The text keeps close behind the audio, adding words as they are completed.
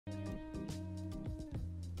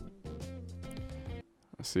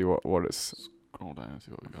Let's see what it's. Scroll down and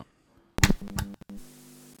see what we got.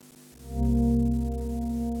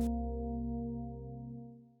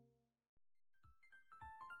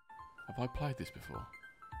 Have I played this before?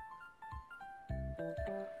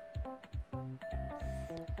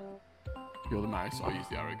 You're the mouse. I use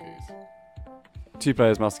the arrow keys. 2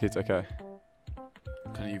 players, master keys. Okay.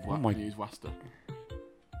 Can you, Oh my- can you use Wasta?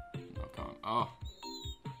 No, I can't. Oh.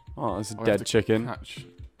 Oh, there's a I have dead to chicken. Catch.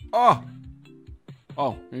 Oh!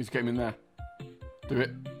 Oh, you need to get him in there. Do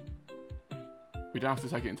it. We don't have to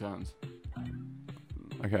take it in turns.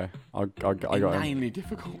 Okay, I got him. Insanely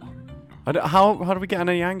difficult. How do we get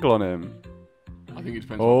any angle on him? I think it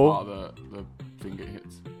depends Oh. on what part of the finger it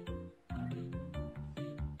hits.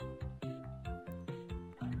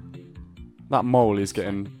 That mole is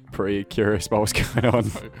getting pretty curious about what's going on.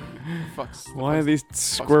 Why are these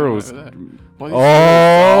squirrels?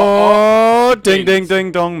 Oh, ding ding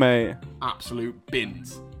ding dong, mate. Absolute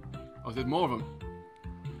bins. Oh, there's more of them.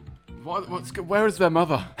 Where is their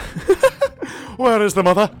mother? Where is the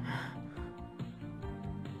mother?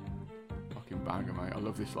 Fucking banger, mate. I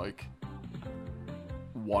love this, like,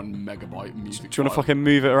 1 megabyte music. Do you want to fucking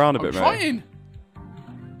move it around a I'm bit, mate? trying!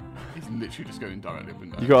 He's literally just going directly up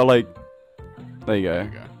and down. You gotta, like... There you There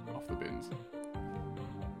go. you go. Off the bins.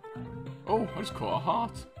 Oh, I just caught a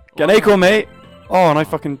heart. Get an acorn, mate! Oh, and I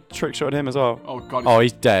fucking trick-shotted him as well. Oh, God. Oh,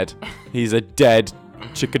 he's dead. He's a dead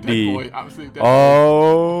Dead chickadee. boy. Absolute dead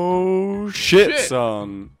Oh, shit, Shit.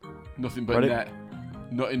 son. boy. Nothing but Ready? net.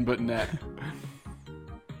 Nothing but net.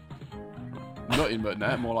 Nothing but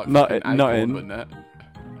net. More like Nuttin- fucking nuttin. acorn but net.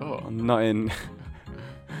 Oh. I'm not in. Need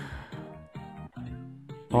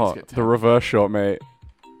to Oh, get the 10. reverse shot, mate.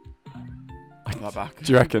 That back.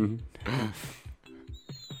 Do you reckon?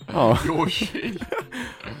 Oh, Your shit.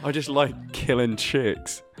 I just like killing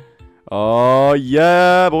chicks. Oh,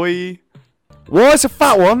 yeah, boy. What? It's a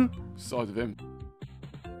fat one. Size of him.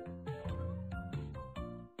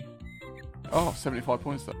 Oh, 75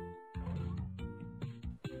 points though.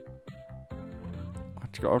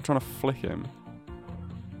 I'm trying to flick him.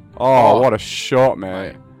 Oh, what a shot,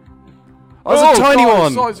 mate. Mate. Oh, it's a tiny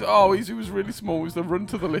God, one. he was really small. It was the run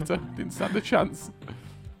to the litter. Didn't stand a chance.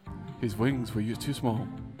 His wings were too small.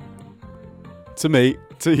 To me,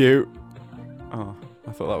 to you. Oh,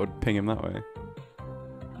 I thought that would ping him that way.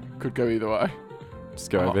 Could go either way. Just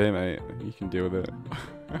go Oh. over here, mate. You can deal with it.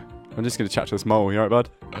 I'm just going to chat to this mole. You alright, bud?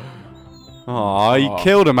 Oh, you Oh.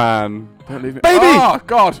 killed a man. Don't leave me. Baby! Oh,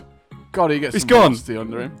 God. God, he gets He's some gone. velocity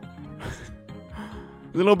under him.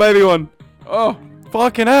 The little baby one. Oh.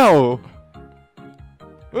 Fucking hell.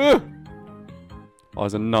 Ugh. Oh,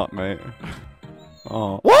 there's a nut, mate.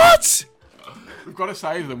 Oh. What? We've got to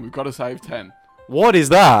save them. We've got to save 10. What is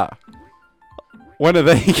that? When are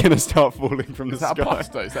they going to start falling from Is the that sky? a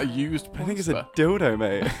plaster? Is that a used plaster? I think it's a dildo,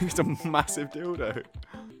 mate. It's a massive dildo.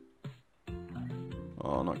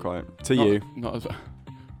 Oh, not quite. To you. Not as...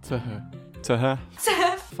 To her. To her.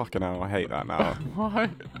 Fucking hell, I hate that now. Why?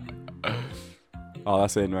 Oh,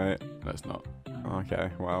 that's in, mate. That's not. Okay,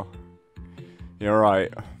 well. You're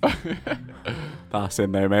right. That's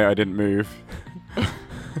in there, mate. I didn't move.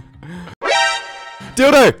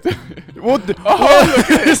 Dildo! What the? Oh,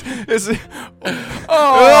 look at it. It's,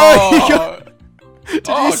 Oh! did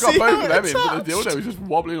Oh, you I see got both how of them it in, but the attached? dildo was just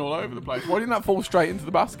wobbling all over the place. Why didn't that fall straight into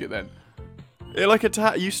the basket then? It like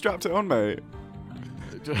you strapped it on, mate.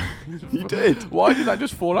 You did. Why did that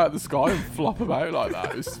just fall out of the sky and flop about like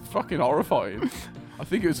that? It was fucking horrifying. I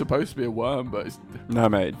think it was supposed to be a worm, but it's No,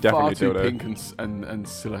 mate, far definitely too dildo. pink and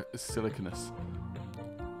siliconous.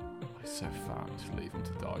 He's so fat. Just leave him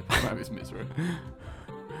to die. Come out of his misery.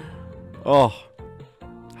 Oh.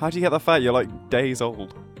 How'd you get that fat? You're like days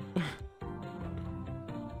old.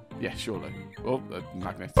 Yeah, surely. Oh,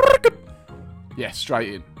 magnet. Yeah,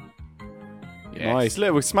 straight in. Yes. Nice.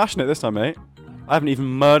 Look, we're smashing it this time, mate. I haven't even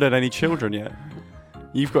murdered any children yet.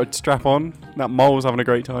 You've got a strap on. That mole's having a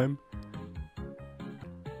great time.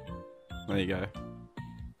 There you go.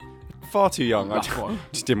 Far too young. I That one.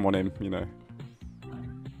 just didn't want him, you know.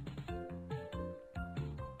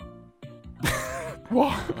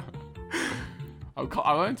 What? I'm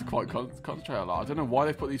learning to quite concentrate a lot. I don't know why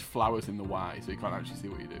they put these flowers in the way so you can't actually see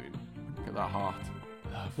what you're doing. Look at that heart.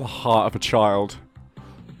 The heart of a child.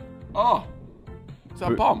 Oh! Is that a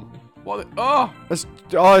But- bomb? What? Oh!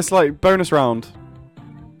 It's like bonus round.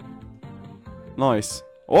 Nice.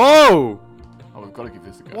 Whoa! Oh, we've got to give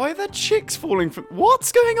this a go. Why are there chicks falling from...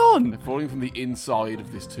 What's going on? They're falling from the inside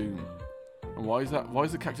of this tomb. And why is that? Why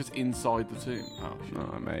is the cactus inside the tomb? Oh, shit.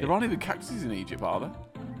 Oh, mate. There aren't even cactuses in Egypt, are there?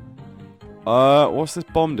 What's this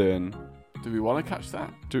bomb doing? Do we want to catch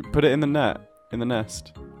that? Put it in the net. In the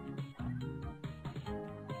nest.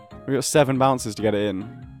 We got 7 bounces to get it in.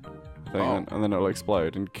 I think, Oh. and then it'll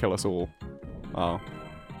explode and kill us all. Oh.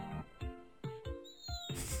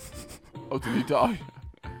 Oh, did he die?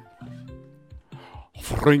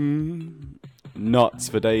 Fring. Nuts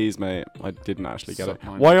for days, mate. I didn't actually get it. Suck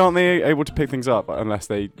my Why aren't they able to pick things up unless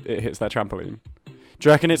it hits their trampoline? Do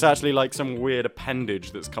you reckon it's actually like some weird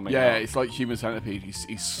appendage that's coming Yeah, out? it's like Human Centipede.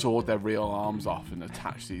 He sawed their real arms off and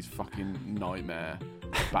attached these fucking nightmare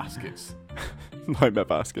baskets. Nightmare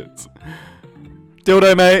baskets.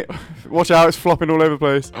 Dildo, mate. Watch out, it's flopping all over the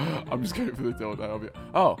place. I'm just going for the dildo.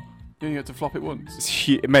 Oh, you only get to flop it once.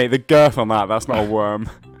 It's mate, the girth on that's not a worm.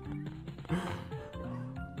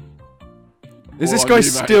 Is this All guy on you,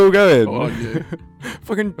 still mate. going? All on you.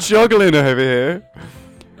 Fucking juggling over here.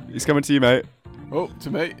 He's coming to you, mate. Oh, to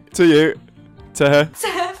me. To you. To her.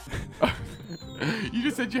 You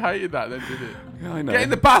just said you hated that then, did it? Yeah, I know. Get in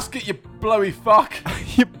the basket, you blowy fuck.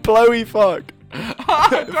 You blowy fuck.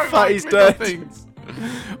 I don't Fatty's like little dead. things.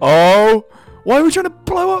 Oh. Why are we trying to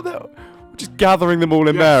blow up that? We're just gathering them all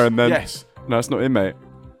in there and then... Yes. No, it's not in, mate.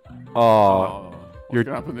 Oh. Oh, what's You're-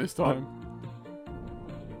 going to happen this time?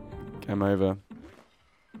 Came over.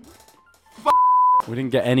 We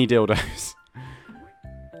didn't get any dildos.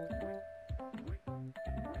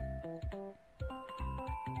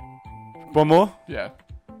 One more? Yeah.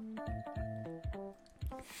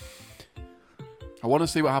 I want to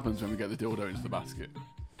see what happens when we get the dildo into the basket.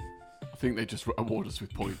 I think they just award us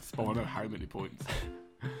with points, but I want to know how many points.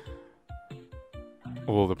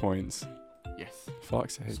 All the points. Yes.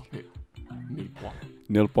 Fuck's sake. Stop it. Nil point.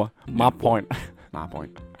 Nil point. My point. My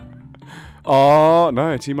point. Oh,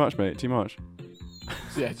 no, too much, mate. Too much.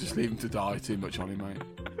 So yeah, just leave him to die. Too much on him, mate.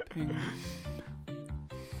 Ping.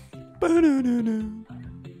 Ba-do-do-do.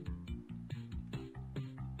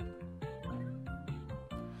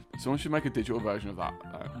 Someone should make a digital version of that.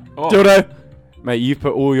 Oh. Dildo! Mate, you've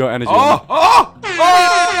put all your energy Oh! Oh!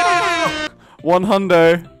 Oh! on.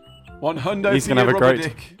 100. 100. He's gonna have a great-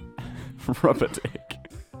 dick. Rubber dick.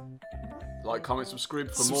 Like, comment,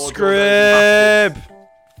 subscribe for more. Subscribe!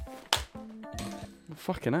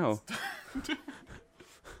 Fucking hell.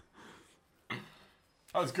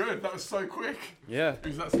 That was good. That was so quick. Yeah. It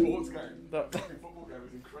was that sports game. That fucking football game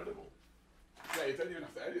was incredible. Yeah, you don't even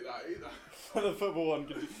have to edit that either. The football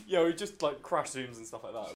one. Yeah, we just like crash zooms and stuff like that.